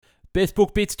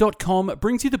BestBookBits.com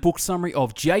brings you the book summary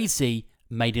of Jay-Z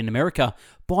Made in America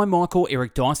by Michael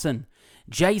Eric Dyson.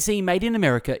 Jay-Z Made in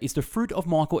America is the fruit of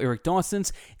Michael Eric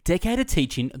Dyson's decade of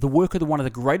teaching, the work of one of the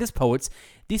greatest poets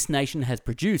this nation has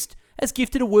produced, as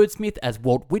gifted a wordsmith as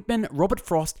Walt Whitman, Robert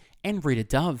Frost, and Rita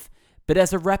Dove. But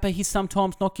as a rapper, he's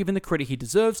sometimes not given the credit he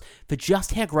deserves for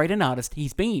just how great an artist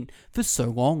he's been for so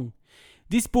long.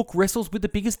 This book wrestles with the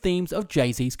biggest themes of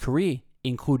Jay-Z's career,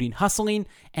 including hustling,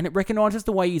 and it recognises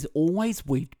the way he's always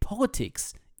weaved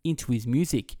politics into his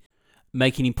music,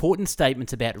 making important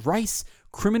statements about race,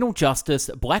 criminal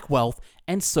justice, black wealth,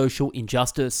 and social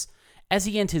injustice. As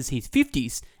he enters his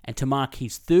 50s, and to mark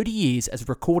his 30 years as a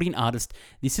recording artist,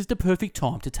 this is the perfect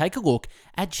time to take a look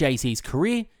at Jay-Z's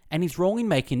career and his role in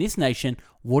making this nation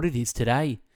what it is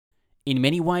today. In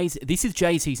many ways, this is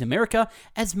Jay-Z's America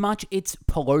as much it's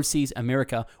Pelosi's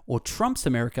America, or Trump's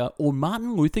America, or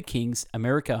Martin Luther King's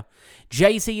America.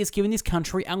 Jay-Z has given this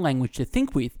country a language to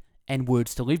think with and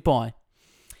words to live by.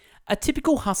 A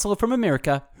typical hustler from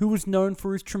America who was known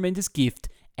for his tremendous gift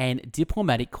and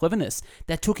diplomatic cleverness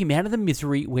that took him out of the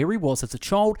misery where he was as a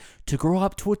child to grow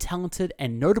up to a talented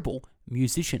and notable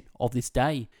musician of this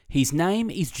day. His name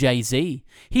is Jay-Z.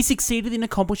 He succeeded in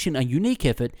accomplishing a unique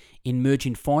effort in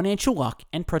merging financial luck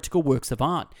and practical works of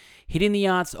art, hitting the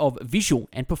arts of visual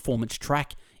and performance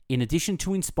track, in addition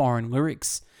to inspiring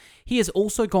lyrics. He has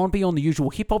also gone beyond the usual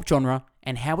hip-hop genre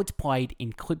and how it's played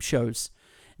in clip shows.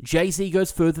 Jay-Z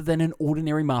goes further than an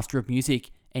ordinary master of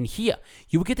music, and here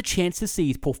you will get the chance to see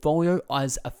his portfolio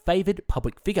as a favoured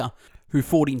public figure who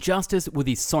fought injustice with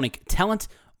his sonic talent.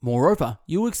 Moreover,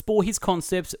 you will explore his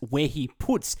concepts where he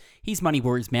puts his money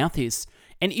where his mouth is,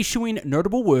 and issuing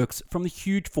notable works from the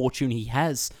huge fortune he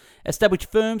has,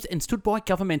 established firms and stood by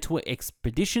governmental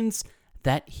expeditions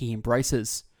that he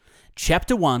embraces.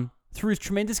 Chapter 1. Through his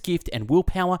tremendous gift and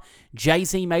willpower,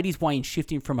 Jay-Z made his way in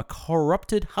shifting from a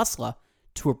corrupted hustler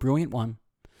to a brilliant one.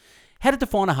 How to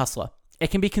define a hustler?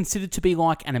 It can be considered to be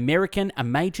like an American, a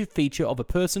major feature of a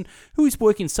person who is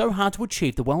working so hard to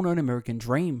achieve the well-known American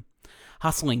dream.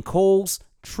 Hustling calls,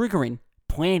 triggering,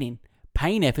 planning,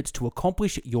 paying efforts to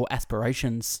accomplish your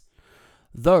aspirations.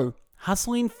 Though,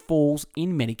 hustling falls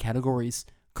in many categories.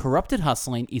 Corrupted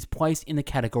hustling is placed in the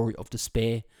category of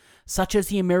despair, such as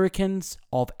the Americans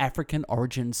of African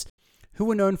origins, who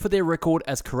were known for their record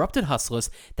as corrupted hustlers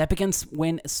that began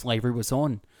when slavery was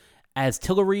on. As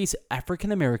Tillery's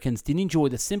African Americans didn't enjoy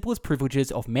the simplest privileges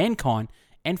of mankind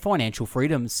and financial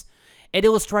freedoms. It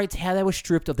illustrates how they were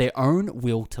stripped of their own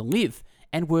will to live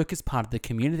and work as part of the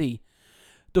community.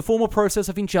 The former process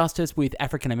of injustice with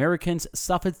African Americans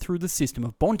suffered through the system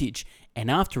of bondage, and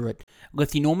after it,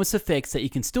 left enormous effects that you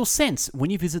can still sense when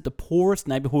you visit the poorest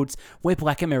neighborhoods where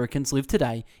black Americans live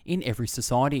today in every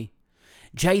society.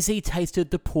 Jay-Z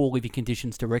tasted the poor living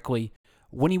conditions directly.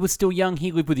 When he was still young,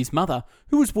 he lived with his mother,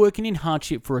 who was working in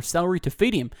hardship for a salary to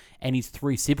feed him and his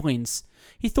 3 siblings.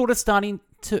 He thought of starting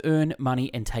to earn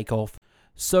money and take off.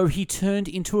 So he turned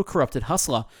into a corrupted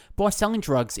hustler by selling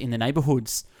drugs in the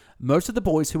neighborhoods. Most of the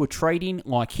boys who were trading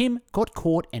like him got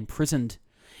caught and prisoned.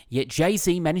 Yet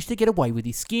Jay-Z managed to get away with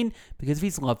his skin because of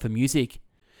his love for music.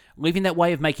 Leaving that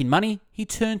way of making money, he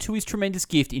turned to his tremendous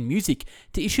gift in music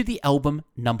to issue the album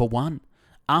Number 1.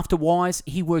 Afterwise,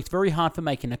 he worked very hard for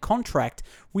making a contract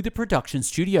with the production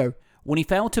studio. When he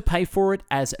failed to pay for it,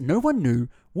 as no one knew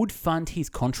would fund his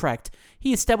contract,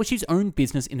 he established his own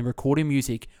business in recording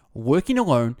music, working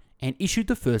alone, and issued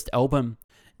the first album.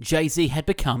 Jay-Z had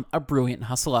become a brilliant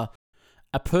hustler,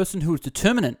 a person who was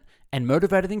determined and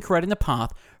motivated in creating the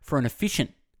path for an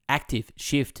efficient, active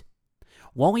shift.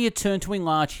 While he had turned to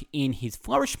enlarge in his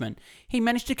flourishment, he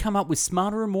managed to come up with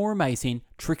smarter and more amazing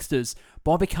tricksters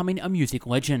by becoming a music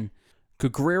legend,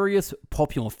 gregarious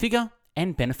popular figure,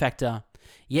 and benefactor.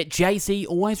 Yet Jay-Z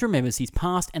always remembers his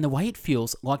past and the way it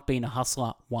feels like being a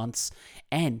hustler once,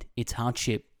 and its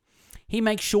hardship. He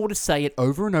makes sure to say it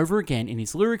over and over again in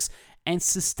his lyrics and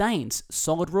sustains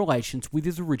solid relations with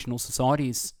his original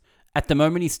societies. At the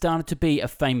moment he started to be a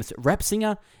famous rap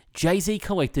singer, Jay-Z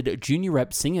collected junior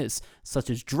rap singers such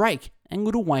as Drake and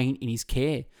Lil Wayne in his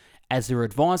care. As their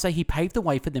advisor, he paved the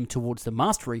way for them towards the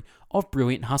mastery of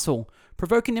brilliant hustle,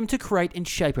 provoking them to create and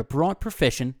shape a bright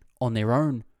profession on their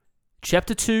own.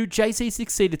 Chapter 2, Jay-Z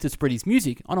succeeded to spread his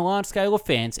music on a large scale of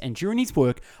fans and during his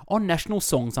work on national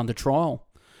songs under trial.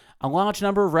 A large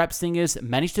number of rap singers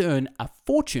managed to earn a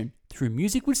fortune through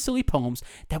music with silly poems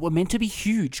that were meant to be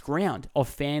huge ground of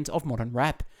fans of modern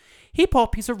rap.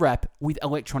 Hip-hop is a rap with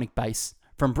electronic bass,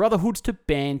 from brotherhoods to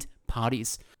band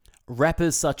parties.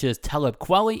 Rappers such as Talib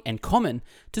Kweli and Common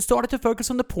decided to focus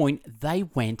on the point they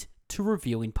went to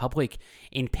reveal in public,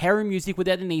 empowering music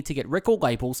without the need to get record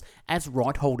labels as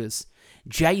right holders.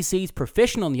 Jay-Z's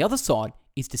profession, on the other side,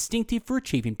 is distinctive for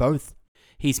achieving both.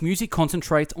 His music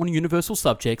concentrates on universal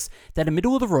subjects that are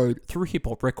middle of the road through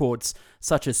hip-hop records,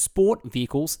 such as sport,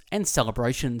 vehicles, and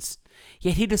celebrations.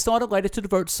 Yet he decided later to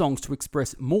devote songs to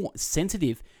express more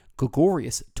sensitive,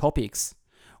 gregarious topics.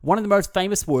 One of the most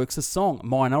famous works, the song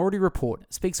Minority Report,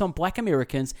 speaks on black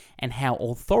Americans and how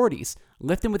authorities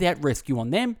left them without rescue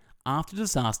on them after the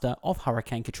disaster of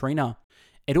Hurricane Katrina.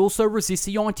 It also resists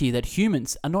the idea that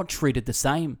humans are not treated the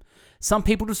same. Some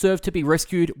people deserve to be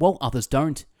rescued while others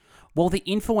don't. While the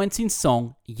influencing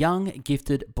song Young,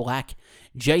 Gifted, Black,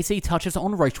 Jay-Z touches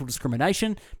on racial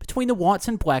discrimination between the whites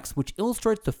and blacks, which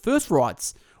illustrates the first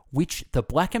rights which the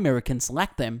black Americans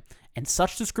lack them, and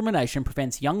such discrimination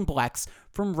prevents young blacks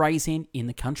from raising in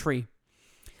the country.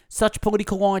 Such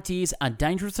political ideas are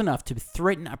dangerous enough to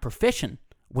threaten a profession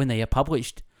when they are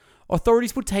published.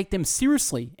 Authorities would take them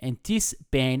seriously and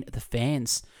disband the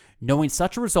fans. Knowing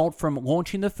such a result from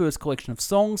launching the first collection of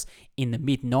songs in the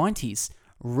mid-90s,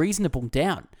 Reasonable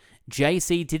Doubt,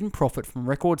 Jay-Z didn't profit from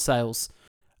record sales.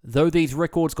 Though these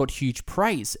records got huge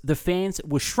praise, the fans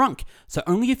were shrunk, so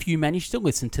only a few managed to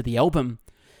listen to the album.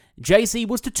 Jay-Z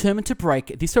was determined to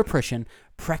break this oppression,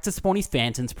 practice upon his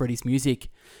fans, and spread his music.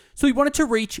 So he wanted to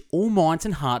reach all minds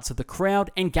and hearts of the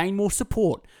crowd and gain more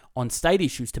support on state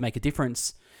issues to make a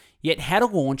difference. Yet how to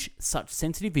launch such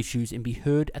sensitive issues and be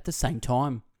heard at the same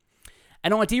time?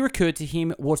 An idea occurred to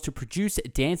him was to produce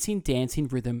dancing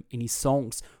rhythm in his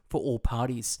songs for all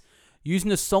parties.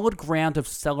 Using a solid ground of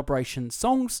celebration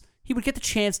songs, he would get the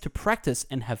chance to practice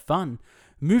and have fun,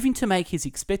 moving to make his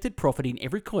expected profit in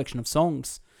every collection of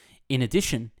songs. In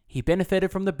addition, he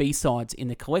benefited from the B-sides in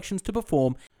the collections to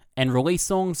perform and release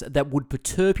songs that would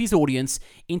perturb his audience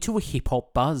into a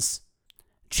hip-hop buzz.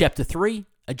 Chapter 3,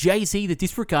 a Jay-Z, the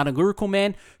disregarded lyrical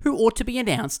man who ought to be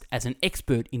announced as an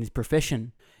expert in his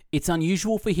profession. It's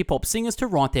unusual for hip-hop singers to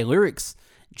write their lyrics.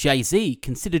 Jay-Z,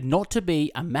 considered not to be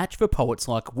a match for poets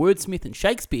like Wordsmith and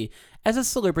Shakespeare, as a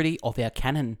celebrity of our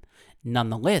canon.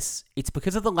 Nonetheless, it's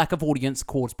because of the lack of audience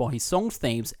caused by his song's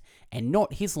themes and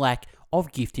not his lack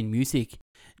of gift in music.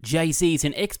 Jay-Z is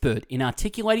an expert in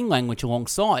articulating language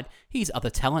alongside his other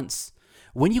talents.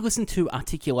 When you listen to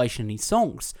articulation in his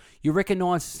songs, you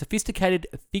recognize the sophisticated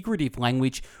figurative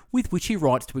language with which he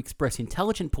writes to express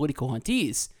intelligent political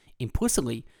ideas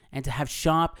implicitly and to have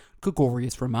sharp,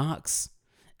 gregarious remarks.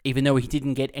 Even though he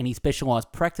didn't get any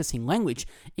specialized practice in language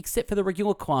except for the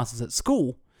regular classes at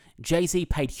school, Jay-Z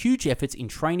paid huge efforts in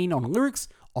training on lyrics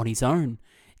on his own,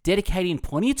 dedicating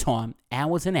plenty of time,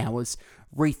 hours and hours,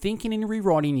 rethinking and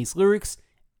rewriting his lyrics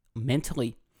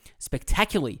mentally.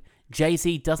 Spectacularly,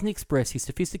 Jay-Z doesn't express his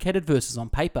sophisticated verses on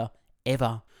paper,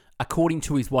 ever. According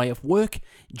to his way of work,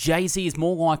 Jay-Z is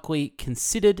more likely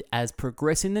considered as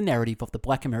progressing the narrative of the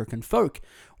black American folk,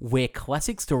 where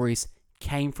classic stories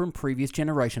came from previous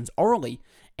generations orally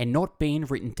and not being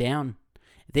written down.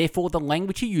 Therefore, the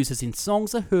language he uses in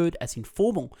songs are heard as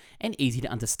informal and easy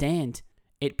to understand.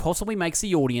 It possibly makes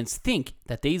the audience think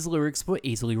that these lyrics were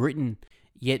easily written,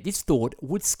 yet this thought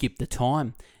would skip the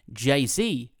time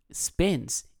Jay-Z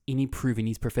spends in improving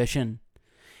his profession.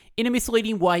 In a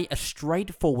misleading way, a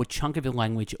straightforward chunk of the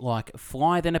language like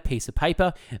 "fly than a piece of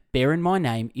paper, bearing my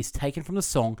name" is taken from the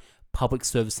song Public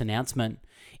Service Announcement,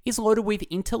 is loaded with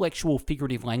intellectual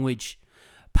figurative language.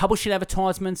 Publishing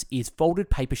advertisements is folded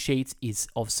paper sheets is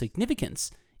of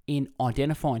significance in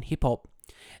identifying hip-hop.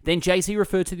 Then Jay-Z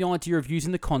referred to the idea of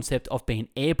using the concept of being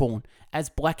airborne, as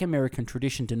black American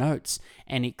tradition denotes,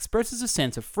 and expresses a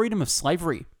sense of freedom of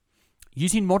slavery.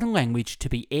 Using modern language, to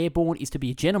be airborne is to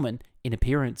be a gentleman in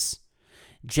appearance.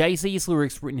 Jay-Z's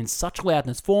lyrics, written in such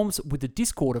loudness, forms with the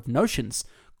discord of notions,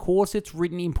 cause its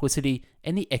written implicity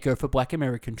and the echo for black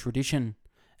American tradition.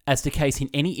 As the case in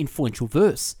any influential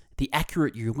verse, the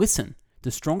accurate you listen,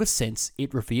 the stronger sense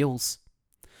it reveals.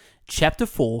 Chapter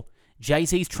 4,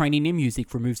 Jay-Z's training in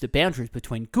music removes the boundaries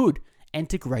between good and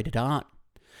degraded art.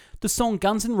 The song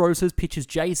Guns N' Roses pictures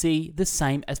Jay-Z the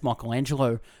same as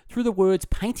Michelangelo through the words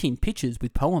painting pictures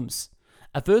with poems.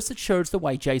 A verse that shows the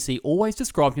way Jay-Z always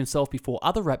described himself before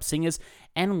other rap singers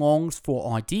and longs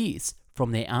for ideas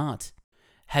from their art.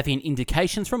 Having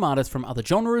indications from artists from other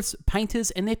genres, painters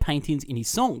and their paintings in his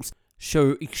songs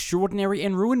show extraordinary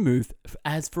and ruined move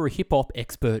as for a hip-hop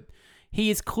expert. He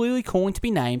is clearly calling to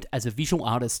be named as a visual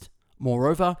artist.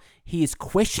 Moreover, he is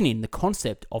questioning the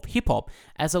concept of hip-hop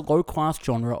as a low-class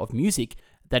genre of music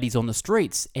that is on the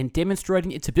streets and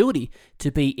demonstrating its ability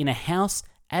to be in a house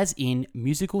as in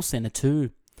Musical Center 2.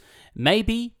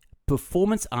 Maybe,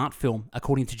 performance art film,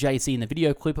 according to Jay-Z in the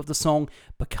video clip of the song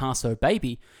Picasso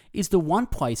Baby, is the one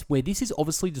place where this is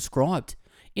obviously described.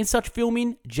 In such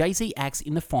filming, Jay-Z acts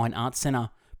in the Fine Arts Center,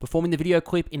 performing the video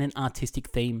clip in an artistic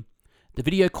theme. The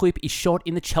video clip is shot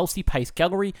in the Chelsea Pace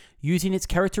Gallery, using its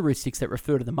characteristics that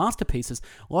refer to the masterpieces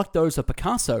like those of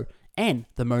Picasso and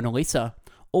the Mona Lisa.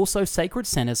 Also sacred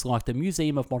centers like the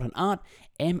Museum of Modern Art,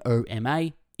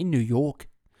 MoMA, in New York.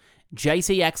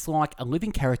 Jay-Z acts like a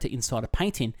living character inside a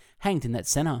painting hanged in that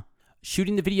center.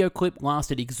 Shooting the video clip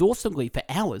lasted exhaustingly for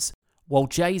hours, while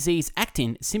Jay-Z's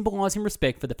acting symbolizing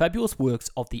respect for the fabulous works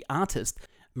of the artist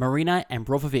Marina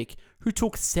Abramovic, who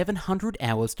took 700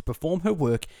 hours to perform her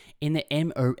work in the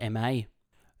MoMA.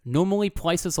 Normally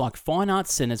places like fine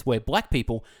arts centers where black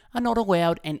people are not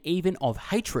allowed and even of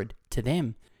hatred to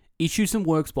them. Issues and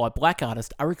works by black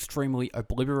artists are extremely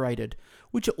obliterated,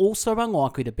 which are also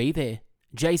unlikely to be there.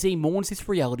 Jay-Z mourns this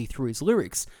reality through his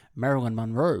lyrics. Marilyn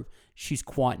Monroe, she's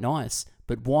quite nice,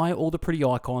 but why are all the pretty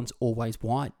icons always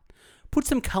white? Put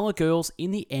some colour girls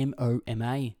in the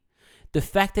MoMA. The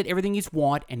fact that everything is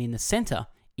white and in the centre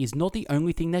is not the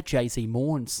only thing that Jay-Z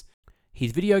mourns.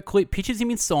 His video clip pictures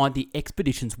him inside the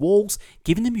expedition's walls,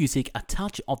 giving the music a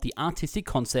touch of the artistic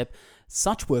concept.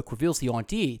 Such work reveals the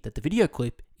idea that the video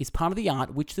clip is part of the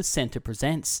art which the centre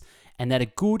presents, and that a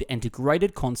good and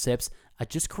degraded concepts are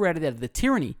just created out of the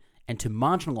tyranny and to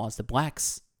marginalise the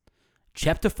blacks.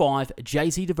 Chapter 5,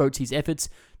 Jay-Z devotes his efforts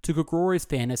to Gregorius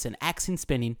fairness and acts in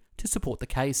spending to support the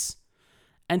case.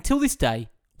 Until this day,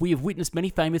 we have witnessed many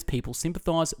famous people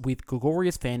sympathise with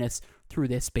Gregorius fairness through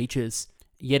their speeches,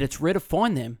 yet it's rare to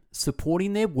find them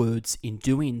supporting their words in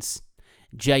doings.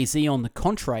 Jay-Z, on the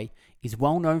contrary, is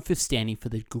well known for standing for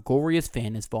the Gregorius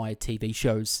fairness via TV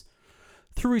shows.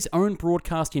 Through his own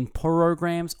broadcasting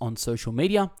programs on social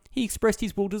media, he expressed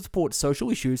his will to support social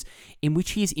issues in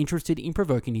which he is interested in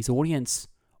provoking his audience.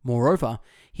 Moreover,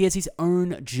 he has his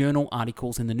own journal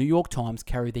articles in the New York Times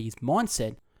carry his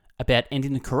mindset about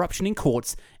ending the corruption in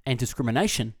courts and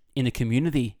discrimination in the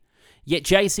community. Yet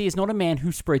Jay-Z is not a man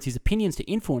who spreads his opinions to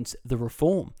influence the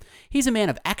reform. He's a man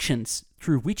of actions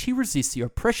through which he resists the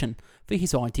oppression for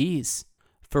his ideas.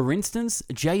 For instance,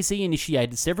 Jay-Z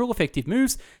initiated several effective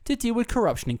moves to deal with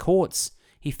corruption in courts.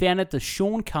 He founded the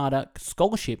Sean Carter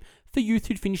Scholarship for youth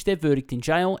who'd finished their verdict in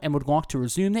jail and would like to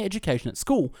resume their education at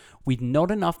school with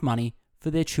not enough money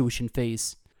for their tuition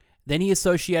fees. Then he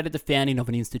associated the founding of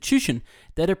an institution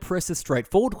that oppresses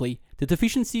straightforwardly the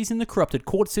deficiencies in the corrupted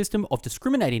court system of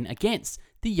discriminating against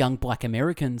the young black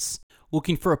Americans.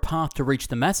 Looking for a path to reach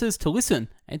the masses to listen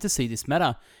and to see this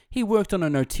matter, he worked on a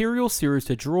notarial series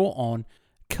to draw on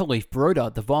Khalif Broder,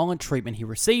 the violent treatment he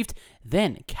received,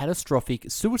 then catastrophic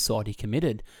suicide he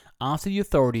committed after the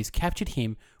authorities captured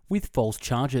him with false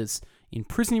charges,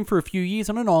 imprisoning him for a few years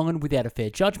on an island without a fair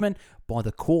judgment by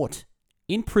the court.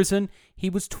 In prison, he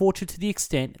was tortured to the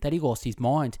extent that he lost his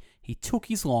mind. He took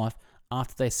his life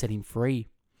after they set him free.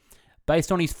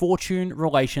 Based on his fortune,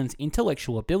 relations,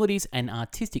 intellectual abilities, and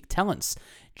artistic talents,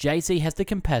 Jay-Z has the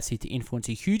capacity to influence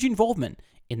a huge involvement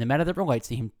in the matter that relates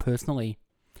to him personally.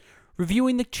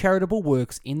 Reviewing the charitable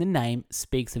works in the name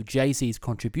speaks of Jay-Z's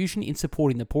contribution in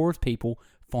supporting the poorest people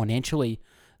financially,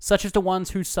 such as the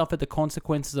ones who suffered the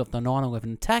consequences of the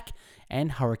 9/11 attack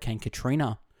and Hurricane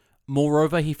Katrina.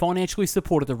 Moreover, he financially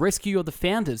supported the rescue of the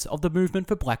founders of the movement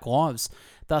for Black Lives,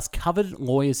 thus covered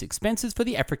lawyers' expenses for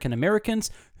the African Americans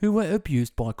who were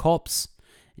abused by cops.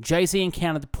 Jay-Z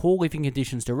encountered the poor living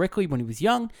conditions directly when he was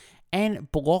young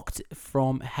and blocked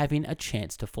from having a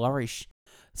chance to flourish.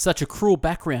 Such a cruel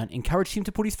background encouraged him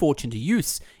to put his fortune to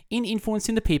use in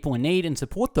influencing the people in need and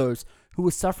support those who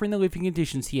were suffering the living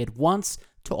conditions he had once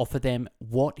to offer them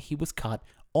what he was cut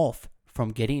off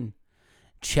from getting.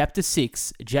 Chapter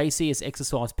 6, Jay-Z has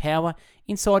exercised power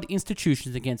inside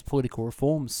institutions against political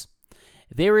reforms.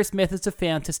 Various methods are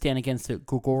found to stand against the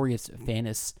Gregorius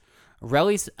fairness.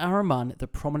 Rallies are among the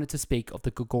prominent to speak of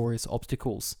the Gregorius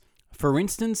obstacles. For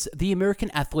instance, the American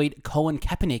athlete Colin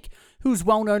Kaepernick, who is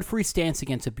well known for his stance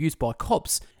against abuse by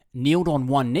cops, kneeled on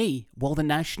one knee while the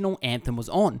national anthem was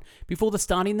on before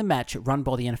starting the match run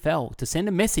by the NFL to send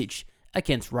a message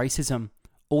against racism.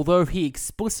 Although he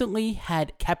explicitly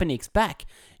had Kaepernick's back,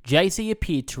 Jay-Z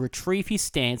appeared to retrieve his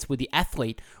stance with the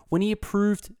athlete when he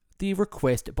approved the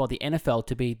request by the NFL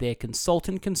to be their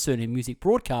consultant concerning music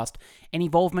broadcast and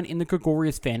involvement in the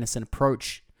Gregorius fairness and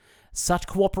approach. Such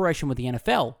cooperation with the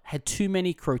NFL had too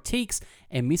many critiques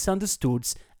and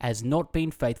misunderstoods as not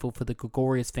being faithful for the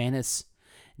Gregorius fairness.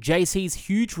 Jay-Z's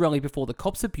huge rally before the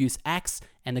cops' abuse acts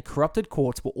and the corrupted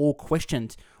courts were all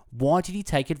questioned. Why did he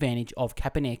take advantage of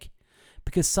Kaepernick?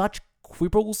 Because such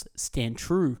quibbles stand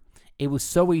true. It was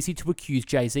so easy to accuse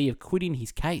Jay-Z of quitting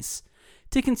his case.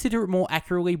 To consider it more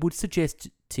accurately would suggest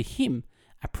to him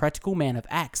a practical man of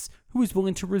acts who is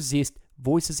willing to resist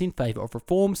voices in favour of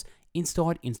reforms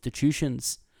inside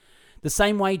institutions. The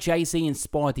same way Jay-Z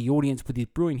inspired the audience with his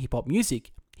brilliant hip-hop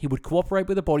music, he would cooperate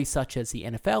with a body such as the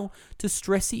NFL to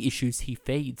stress the issues he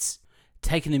feeds.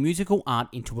 Taking the musical art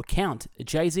into account,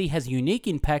 Jay-Z has a unique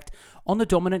impact on the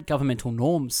dominant governmental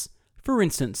norms. For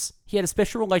instance, he had a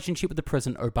special relationship with the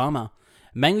President Obama,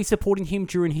 mainly supporting him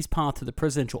during his path to the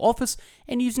presidential office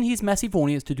and using his massive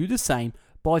audience to do the same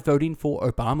by voting for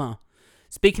Obama.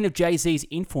 Speaking of Jay-Z's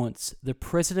influence, the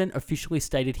president officially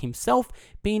stated himself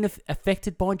being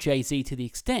affected by Jay-Z to the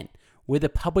extent where the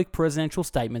public presidential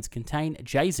statements contain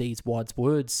Jay-Z's wise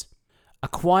words. A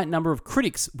quiet number of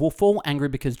critics will fall angry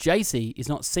because Jay-Z is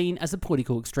not seen as a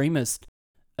political extremist.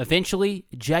 Eventually,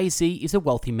 Jay-Z is a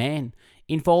wealthy man,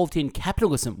 involved in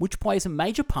capitalism, which plays a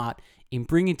major part in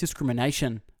bringing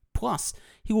discrimination. Plus,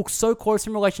 he looks so close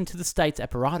in relation to the state's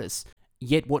apparatus.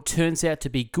 Yet what turns out to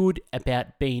be good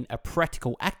about being a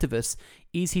practical activist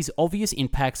is his obvious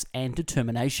impacts and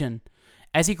determination.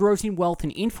 As he grows in wealth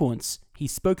and influence,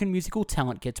 his spoken musical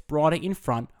talent gets brighter in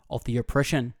front of the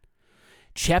oppression.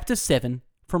 Chapter 7,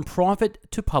 From Private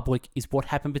to Public, is what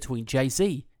happened between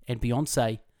Jay-Z and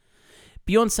Beyonce.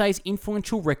 Beyonce's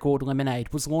influential record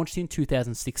Lemonade was launched in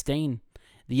 2016.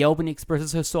 The album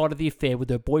expresses her side of the affair with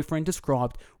her boyfriend,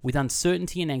 described with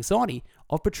uncertainty and anxiety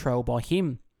of betrayal by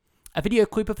him. A video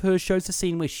clip of her shows the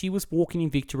scene where she was walking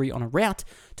in victory on a route,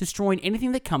 destroying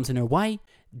anything that comes in her way,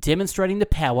 demonstrating the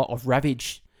power of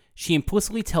ravage. She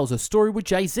implicitly tells her story with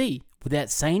Jay-Z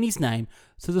without saying his name,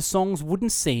 so the songs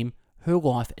wouldn't seem her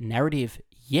life narrative.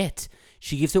 Yet,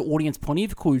 she gives her audience plenty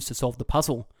of clues to solve the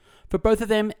puzzle. For both of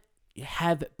them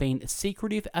have been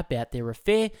secretive about their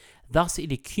affair, thus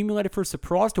it accumulated for a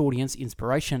surprised audience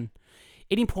inspiration.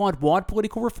 It implied wide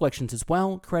political reflections as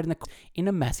well, creating in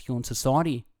a masculine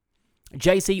society.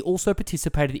 Jay-Z also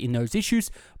participated in those issues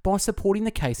by supporting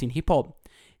the case in hip-hop,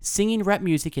 singing rap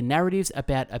music and narratives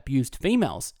about abused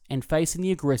females and facing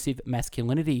the aggressive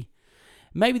masculinity.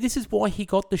 Maybe this is why he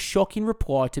got the shocking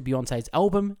reply to Beyonce's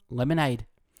album, Lemonade.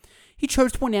 He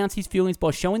chose to announce his feelings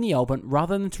by showing the album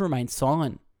rather than to remain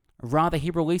silent. Rather, he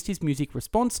released his music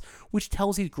response, which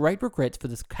tells his great regrets for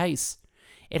this case.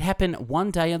 It happened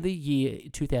one day of the year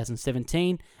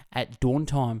 2017 at dawn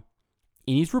time.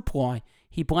 In his reply,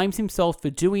 he blames himself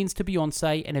for doings to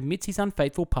Beyonce and admits his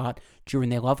unfaithful part during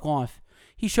their love life.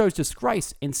 He shows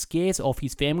disgrace and scares off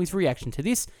his family's reaction to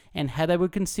this and how they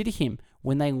would consider him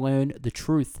when they learn the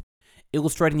truth.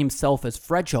 Illustrating himself as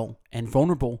fragile and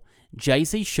vulnerable,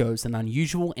 Jay-Z shows an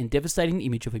unusual and devastating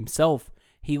image of himself.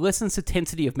 He lessens the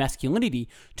intensity of masculinity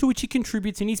to which he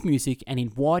contributes in his music and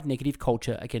in wide negative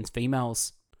culture against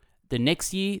females. The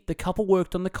next year, the couple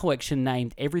worked on the collection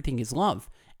named Everything Is Love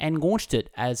and launched it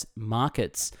as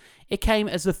Markets. It came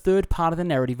as the third part of the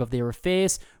narrative of their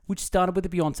affairs, which started with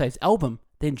the Beyonce's album,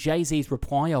 then Jay-Z's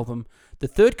Reply album. The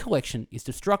third collection is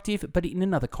destructive, but in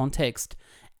another context.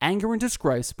 Anger and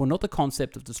disgrace were not the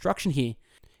concept of destruction here,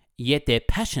 yet their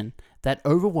passion that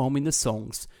overwhelming the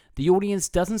songs. The audience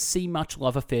doesn't see much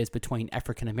love affairs between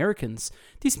African Americans.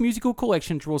 This musical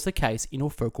collection draws the case in a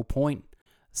focal point.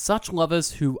 Such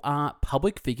lovers who are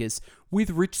public figures with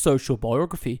rich social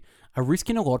biography are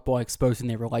risking a lot by exposing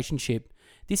their relationship.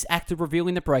 This act of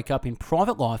revealing the breakup in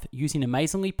private life using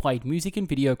amazingly played music and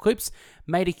video clips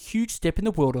made a huge step in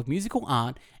the world of musical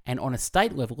art and on a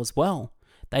state level as well.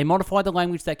 They modified the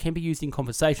language that can be used in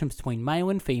conversations between male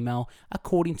and female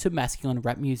according to masculine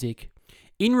rap music.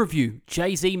 In review,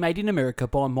 Jay-Z Made in America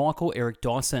by Michael Eric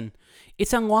Dyson.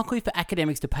 It's unlikely for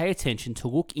academics to pay attention to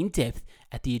look in depth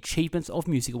at the achievements of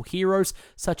musical heroes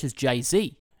such as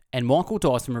Jay-Z, and Michael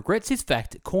Dyson regrets his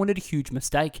fact, calling it a huge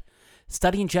mistake.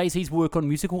 Studying Jay-Z's work on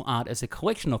musical art as a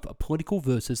collection of political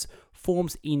verses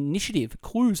forms initiative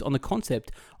clues on the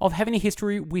concept of having a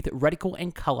history with radical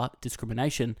and colour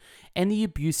discrimination and the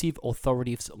abusive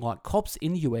authorities like cops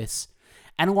in the US.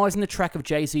 Analysing the track of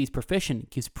Jay-Z's profession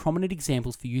gives prominent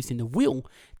examples for using the will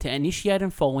to initiate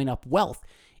and following up wealth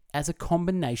as a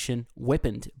combination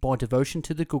weaponed by devotion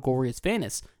to the gregarious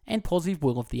fairness and positive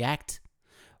will of the act.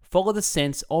 Follow the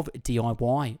sense of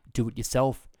DIY, do it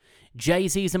yourself.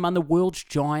 Jay-Z is among the world's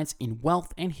giants in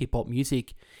wealth and hip-hop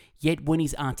music, yet when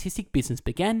his artistic business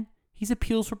began, his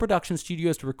appeals for production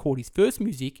studios to record his first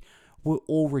music were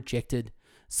all rejected.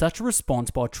 Such a response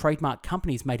by trademark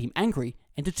companies made him angry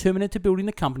and determined to building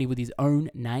the company with his own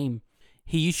name.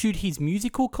 He issued his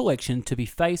musical collection to be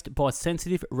faced by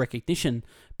sensitive recognition,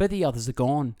 but the others are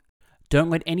gone. Don't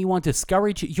let anyone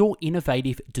discourage your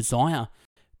innovative desire.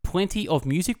 Plenty of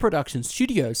music production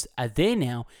studios are there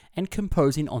now and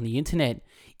composing on the internet.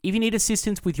 If you need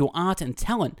assistance with your art and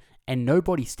talent and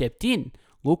nobody stepped in,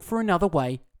 look for another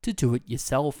way to do it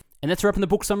yourself. And that's a wrap on the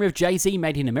book summary of Jay-Z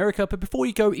Made in America. But before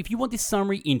you go, if you want this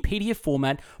summary in PDF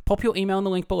format, pop your email in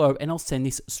the link below and I'll send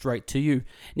this straight to you.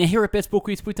 Now here at Best Book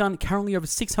Bits, we've done currently over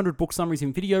 600 book summaries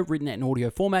in video, written and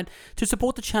audio format. To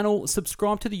support the channel,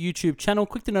 subscribe to the YouTube channel,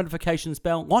 click the notifications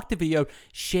bell, like the video,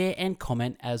 share and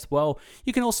comment as well.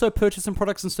 You can also purchase some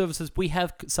products and services we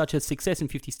have, such as Success in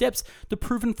 50 Steps, the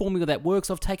proven formula that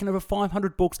works. I've taken over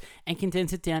 500 books and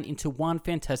condensed it down into one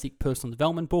fantastic personal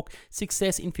development book,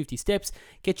 Success in 50 Steps.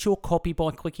 Get your copy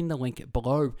by clicking the link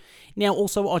below. Now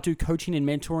also I do coaching and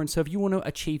mentoring, so if you want to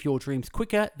achieve your dreams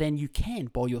quicker than you can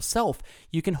by yourself,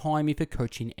 you can hire me for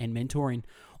coaching and mentoring.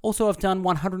 Also, I've done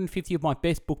 150 of my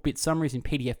best book bit summaries in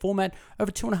PDF format,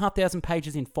 over 2,500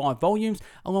 pages in 5 volumes,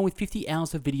 along with 50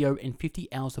 hours of video and 50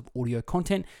 hours of audio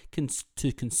content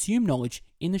to consume knowledge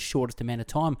in the shortest amount of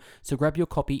time. So grab your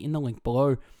copy in the link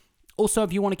below. Also,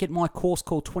 if you want to get my course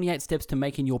called 28 Steps to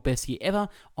Making Your Best Year Ever,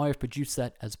 I have produced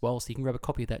that as well, so you can grab a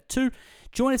copy of that too.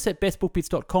 Join us at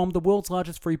bestbookbits.com, the world's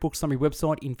largest free book summary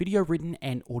website in video, written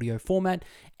and audio format.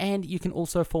 And you can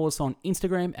also follow us on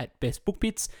Instagram at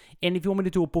bestbookbits. And if you want me to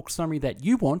do a book summary that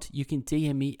you want, you can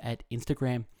DM me at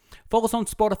Instagram. Follow us on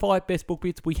Spotify at Best Book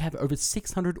Bits. We have over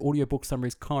 600 audiobook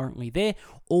summaries currently there.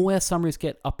 All our summaries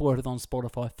get uploaded on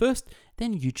Spotify first,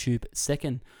 then YouTube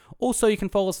second. Also, you can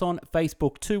follow us on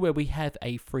Facebook too, where we have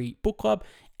a free book club.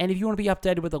 And if you want to be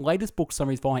updated with the latest book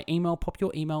summaries via email, pop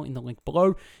your email in the link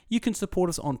below. You can support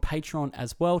us on Patreon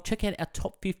as well. Check out our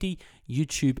top 50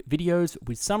 YouTube videos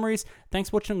with summaries. Thanks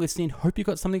for watching and listening. Hope you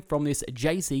got something from this.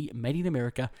 Jay-Z Made in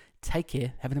America. Take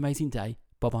care. Have an amazing day.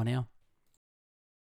 Bye-bye now.